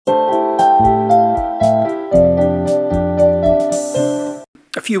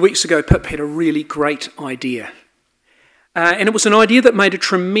A few weeks ago, Pip had a really great idea. And it was an idea that made a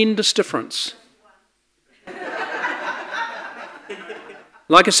tremendous difference.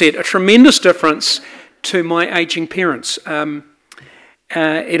 Like I said, a tremendous difference to my ageing parents.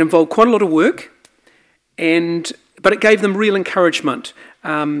 It involved quite a lot of work, but it gave them real encouragement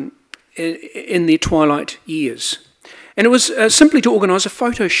in their twilight years. And it was simply to organise a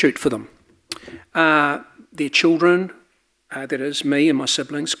photo shoot for them. Their children, that is me and my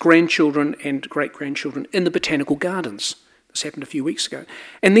siblings, grandchildren and great-grandchildren in the Botanical Gardens. This happened a few weeks ago.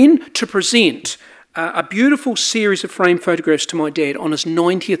 And then to present a beautiful series of framed photographs to my dad on his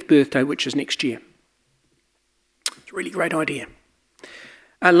 90th birthday, which is next year. It's a really great idea.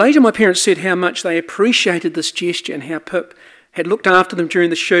 Later, my parents said how much they appreciated this gesture and how Pip had looked after them during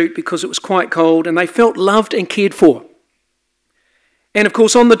the shoot because it was quite cold and they felt loved and cared for. And of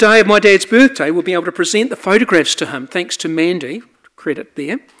course, on the day of my dad's birthday, we'll be able to present the photographs to him, thanks to Mandy, credit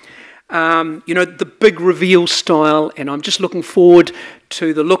there. The big reveal style, and I'm just looking forward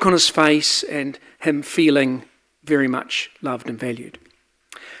to the look on his face and him feeling very much loved and valued.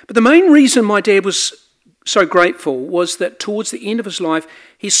 But the main reason my dad was so grateful was that towards the end of his life,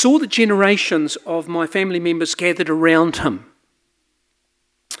 he saw the generations of my family members gathered around him.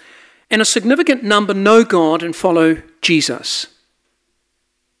 And a significant number know God and follow Jesus.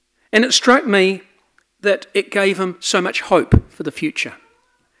 And it struck me that it gave him so much hope for the future.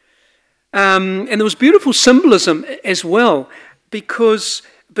 And there was beautiful symbolism as well, because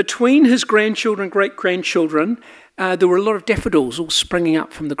between his grandchildren and great-grandchildren, there were a lot of daffodils all springing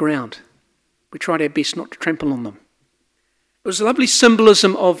up from the ground. We tried our best not to trample on them. It was a lovely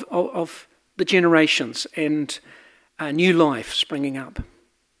symbolism of the generations and new life springing up.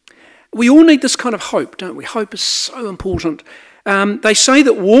 We all need this kind of hope, don't we? Hope is so important. They say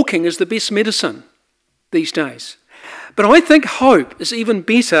that walking is the best medicine these days. But I think hope is even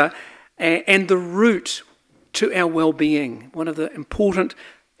better and the route to our well-being, one of the important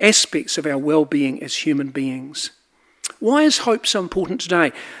aspects of our well-being as human beings. Why is hope so important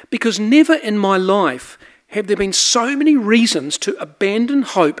today? Because never in my life have there been so many reasons to abandon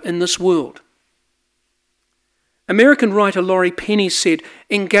hope in this world. American writer Laurie Penny said,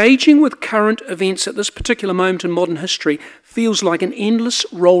 engaging with current events at this particular moment in modern history feels like an endless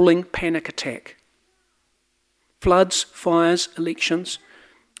rolling panic attack. Floods, fires, elections,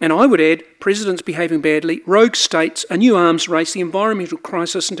 and I would add presidents behaving badly, rogue states, a new arms race, the environmental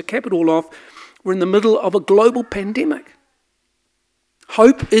crisis, and to cap it all off, we're in the middle of a global pandemic.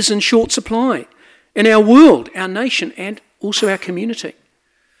 Hope is in short supply in our world, our nation, and also our community.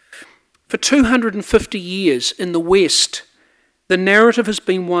 For 250 years in the West, the narrative has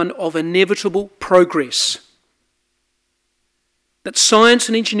been one of inevitable progress. That science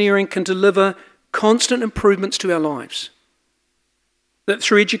and engineering can deliver constant improvements to our lives. That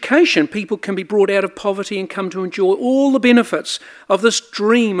through education, people can be brought out of poverty and come to enjoy all the benefits of this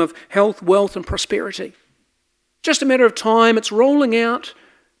dream of health, wealth, and prosperity. Just a matter of time, it's rolling out,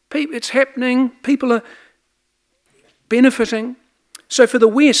 it's happening, people are benefiting. So for the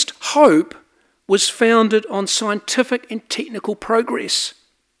West, hope was founded on scientific and technical progress.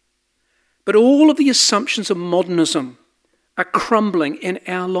 But all of the assumptions of modernism are crumbling in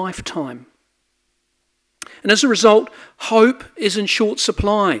our lifetime. And as a result, hope is in short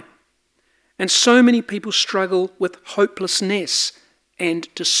supply. And so many people struggle with hopelessness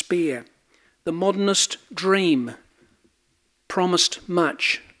and despair. The modernist dream promised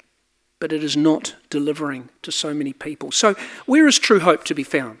much, but it is not delivering to so many people. So where is true hope to be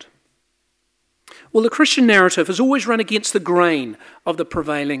found? Well, the Christian narrative has always run against the grain of the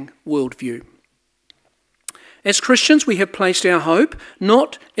prevailing worldview. As Christians, we have placed our hope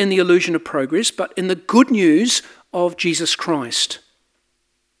not in the illusion of progress, but in the good news of Jesus Christ.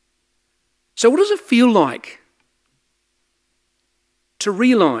 So what does it feel like to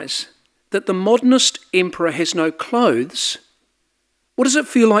realise that the modernist emperor has no clothes? What does it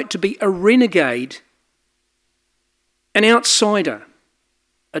feel like to be a renegade, an outsider,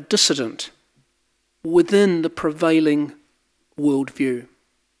 a dissident within the prevailing worldview?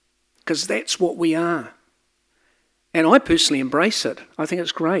 Because that's what we are. And I personally embrace it. I think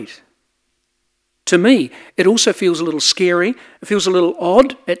it's great. To me, it also feels a little scary. It feels a little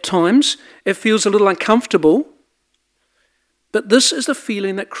odd at times. It feels a little uncomfortable. But this is the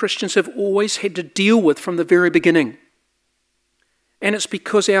feeling that Christians have always had to deal with from the very beginning. And it's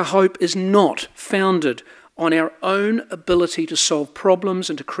because our hope is not founded on our own ability to solve problems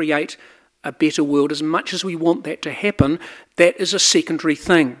and to create a better world. As much as we want that to happen, that is a secondary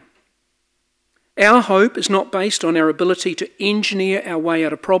thing. Our hope is not based on our ability to engineer our way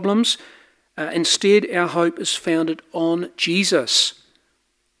out of problems. Instead, our hope is founded on Jesus,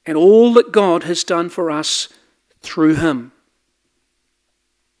 and all that God has done for us through him.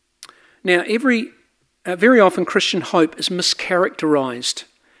 Now, very often Christian hope is mischaracterized.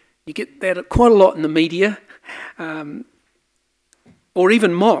 You get that quite a lot in the media, or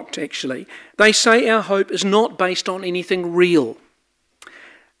even mocked, actually. They say our hope is not based on anything real,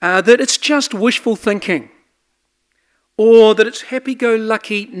 that it's just wishful thinking, or that it's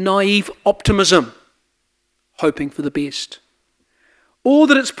happy-go-lucky, naive optimism, hoping for the best, or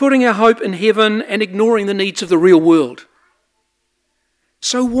that it's putting our hope in heaven and ignoring the needs of the real world.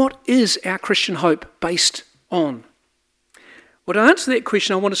 So what is our Christian hope based on? Well, to answer that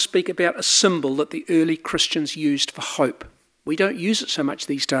question, I want to speak about a symbol that the early Christians used for hope. We don't use it so much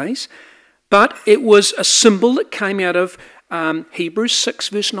these days, but it was a symbol that came out of Hebrews 6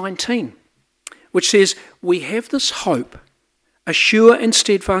 verse 19, which says, "We have this hope, a sure and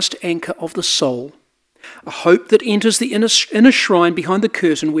steadfast anchor of the soul, a hope that enters the inner shrine behind the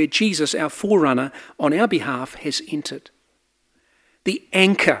curtain where Jesus, our forerunner, on our behalf has entered." The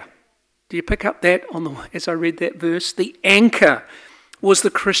anchor. Do you pick up that as I read that verse? The anchor was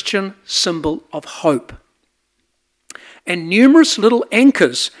the Christian symbol of hope. And numerous little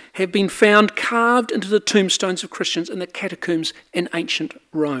anchors have been found carved into the tombstones of Christians in the catacombs in ancient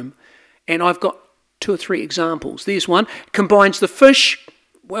Rome. And I've got 2 or 3 examples. There's one. Combines the fish,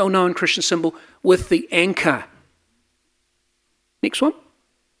 well-known Christian symbol, with the anchor. Next one.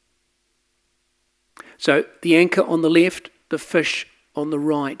 So the anchor on the left, the fish on the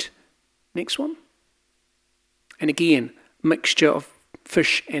right. Next one. And again, mixture of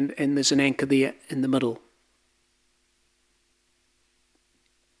fish and there's an anchor there in the middle.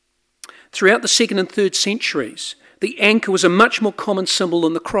 Throughout the 2nd and 3rd centuries, the anchor was a much more common symbol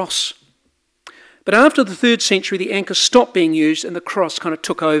than the cross. But after the 3rd century, the anchor stopped being used and the cross kind of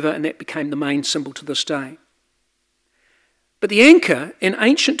took over, and that became the main symbol to this day. But the anchor in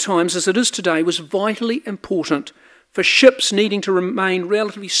ancient times, as it is today, was vitally important for ships needing to remain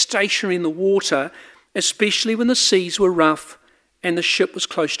relatively stationary in the water, especially when the seas were rough and the ship was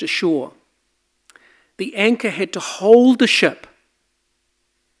close to shore. The anchor had to hold the ship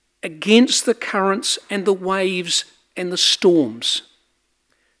against the currents and the waves and the storms.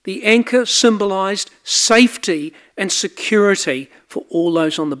 The anchor symbolized safety and security for all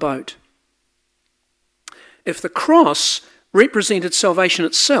those on the boat. If the cross represented salvation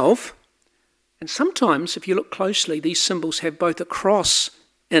itself, and sometimes, if you look closely, these symbols have both a cross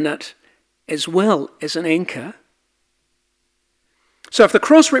in it as well as an anchor. So if the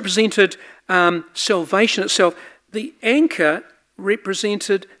cross represented salvation itself, the anchor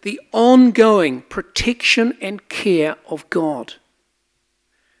represented the ongoing protection and care of God.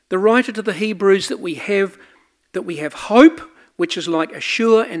 The writer to the Hebrews that we have hope, which is like a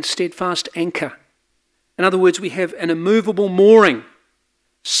sure and steadfast anchor. In other words, we have an immovable mooring,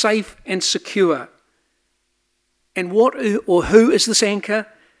 safe and secure. And what or who is this anchor?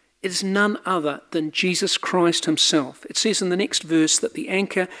 It is none other than Jesus Christ himself. It says in the next verse that the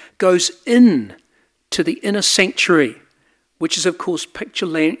anchor goes in to the inner sanctuary, which is of course picture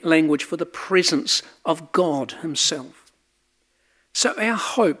language for the presence of God himself. So our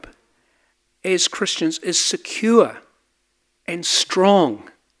hope as Christians is secure and strong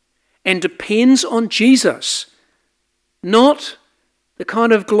and depends on Jesus, not the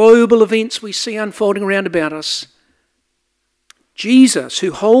kind of global events we see unfolding around about us. Jesus,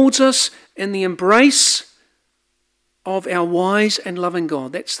 who holds us in the embrace of our wise and loving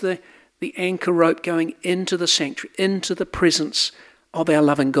God. That's the anchor rope going into the sanctuary, into the presence of our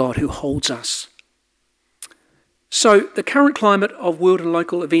loving God who holds us. So the current climate of world and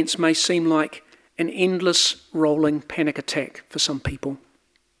local events may seem like an endless rolling panic attack for some people.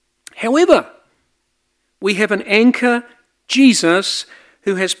 However, we have an anchor, Jesus,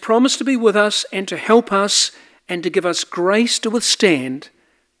 who has promised to be with us and to help us and to give us grace to withstand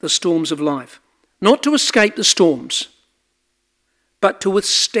the storms of life. Not to escape the storms, but to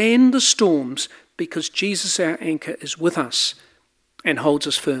withstand the storms because Jesus, our anchor, is with us and holds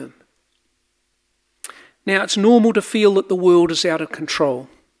us firm. Now, it's normal to feel that the world is out of control.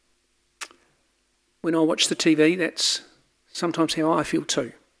 When I watch the TV, that's sometimes how I feel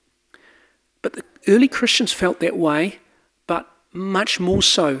too. But the early Christians felt that way, but much more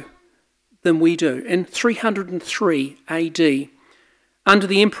so than we do. In 303 AD, under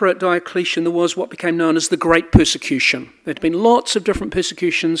the Emperor Diocletian, there was what became known as the Great Persecution. There had been lots of different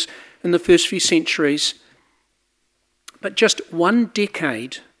persecutions in the first few centuries, but just 1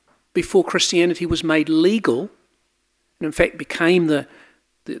 decade before Christianity was made legal, and in fact became the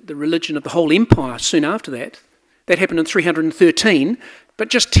religion of the whole empire soon after that. That happened in 313, but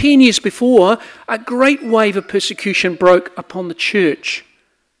just 10 years before, a great wave of persecution broke upon the church.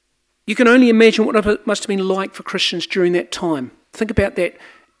 You can only imagine what it must have been like for Christians during that time. Think about that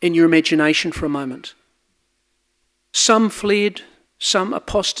in your imagination for a moment. Some fled, some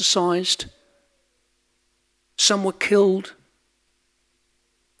apostatized, some were killed.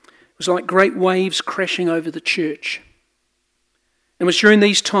 It was like great waves crashing over the church. It was during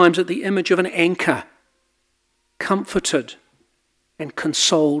these times that the image of an anchor comforted and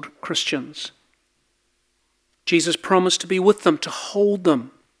consoled Christians. Jesus promised to be with them, to hold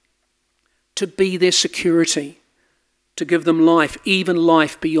them, to be their security, to give them life, even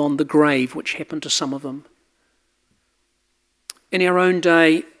life beyond the grave, which happened to some of them. In our own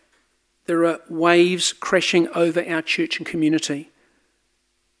day, there are waves crashing over our church and community.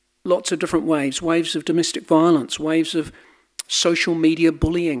 Lots of different waves. Waves of domestic violence, waves of social media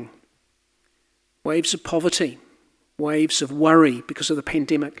bullying, waves of poverty, waves of worry because of the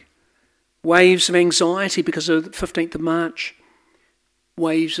pandemic, waves of anxiety because of the 15th of March,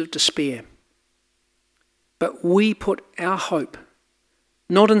 waves of despair. But we put our hope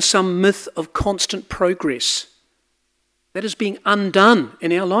not in some myth of constant progress that is being undone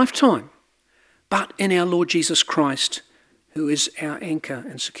in our lifetime, but in our Lord Jesus Christ, who is our anchor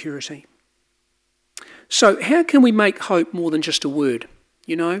and security. So how can we make hope more than just a word?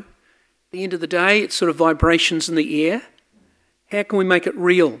 You know, at the end of the day, it's sort of vibrations in the air. How can we make it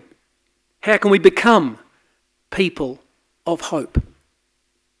real? How can we become people of hope?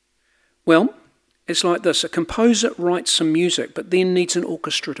 Well, it's like this. A composer writes some music, but then needs an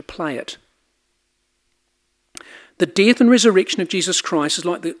orchestra to play it. The death and resurrection of Jesus Christ is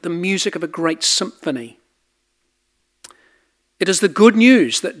like the music of a great symphony. It is the good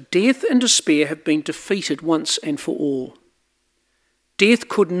news that death and despair have been defeated once and for all. Death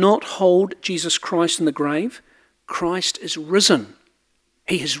could not hold Jesus Christ in the grave. Christ is risen.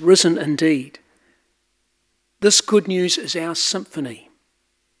 He has risen indeed. This good news is our symphony.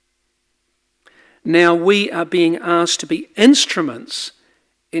 Now we are being asked to be instruments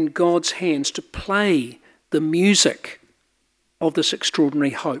in God's hands to play the music of this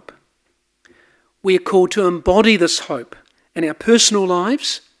extraordinary hope. We are called to embody this hope in our personal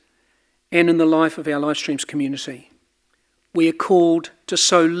lives and in the life of our Livestreams community. We are called to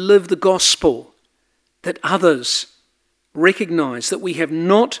so live the gospel that others recognise that we have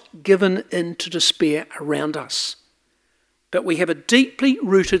not given in to despair around us, but we have a deeply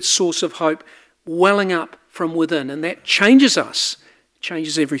rooted source of hope welling up from within, and that changes us,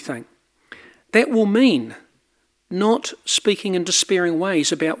 changes everything. That will mean not speaking in despairing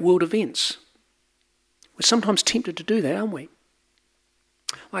ways about world events. We're sometimes tempted to do that, aren't we?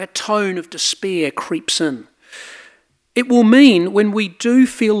 Like a tone of despair creeps in. It will mean when we do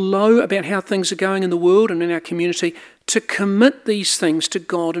feel low about how things are going in the world and in our community, to commit these things to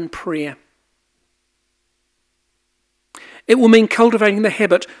God in prayer. It will mean cultivating the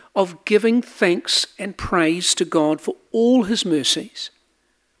habit of giving thanks and praise to God for all his mercies,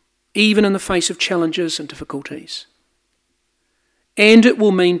 even in the face of challenges and difficulties. And it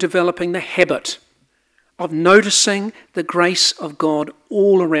will mean developing the habit of noticing the grace of God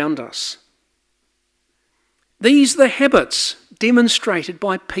all around us. These are the habits demonstrated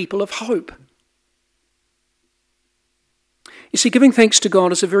by people of hope. You see, giving thanks to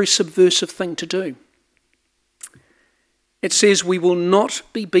God is a very subversive thing to do. It says we will not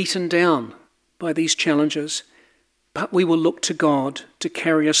be beaten down by these challenges, but we will look to God to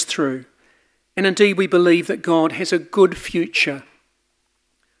carry us through. And indeed, we believe that God has a good future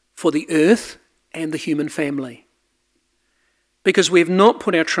for the earth and the human family. Because we have not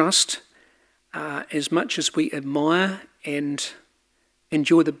put our trust, as much as we admire and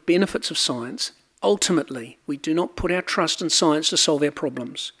enjoy the benefits of science, ultimately, we do not put our trust in science to solve our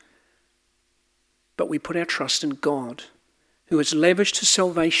problems. But we put our trust in God, who has lavished his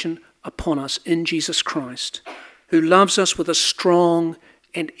salvation upon us in Jesus Christ, who loves us with a strong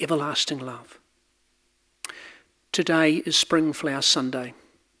and everlasting love. Today is Spring Flower Sunday.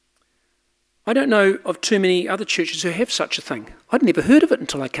 I don't know of too many other churches who have such a thing. I'd never heard of it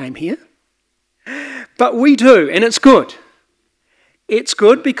until I came here. But we do, and it's good. It's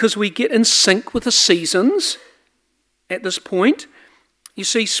good because we get in sync with the seasons at this point. You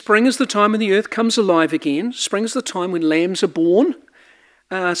see, spring is the time when the earth comes alive again. Spring is the time when lambs are born,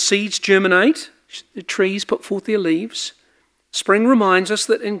 seeds germinate, the trees put forth their leaves. Spring reminds us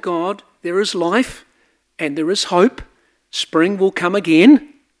that in God there is life and there is hope. Spring will come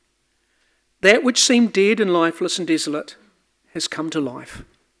again. That which seemed dead and lifeless and desolate has come to life.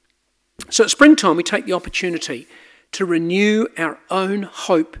 So at springtime we take the opportunity to renew our own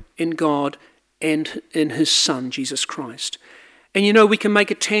hope in God and in his Son, Jesus Christ. And you know, we can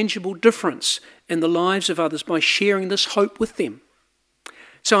make a tangible difference in the lives of others by sharing this hope with them.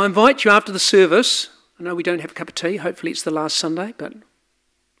 So I invite you after the service. I know we don't have a cup of tea. Hopefully it's the last Sunday, but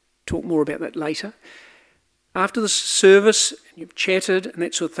talk more about that later. After the service, you've chatted and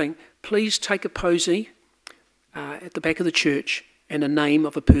that sort of thing, please take a posy at the back of the church and a name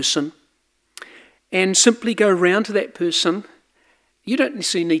of a person, and simply go round to that person. You don't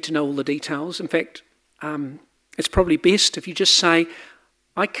necessarily need to know all the details. In fact, it's probably best if you just say,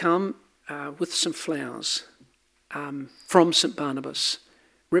 I come with some flowers from St Barnabas,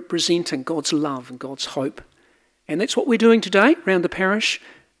 representing God's love and God's hope. And that's what we're doing today around the parish.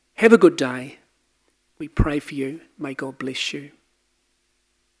 Have a good day. We pray for you. May God bless you.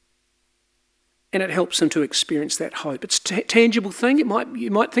 And it helps them to experience that hope. It's a tangible thing.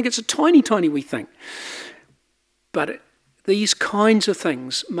 You might think it's a tiny, tiny wee thing. But these kinds of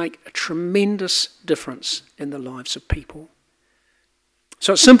things make a tremendous difference in the lives of people.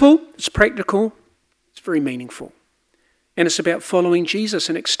 So it's simple, it's practical, it's very meaningful. And it's about following Jesus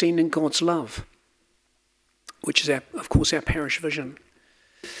and extending God's love, which is, of course, our parish vision.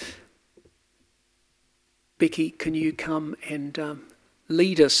 Becky, can you come and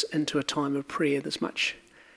lead us into a time of prayer? There's much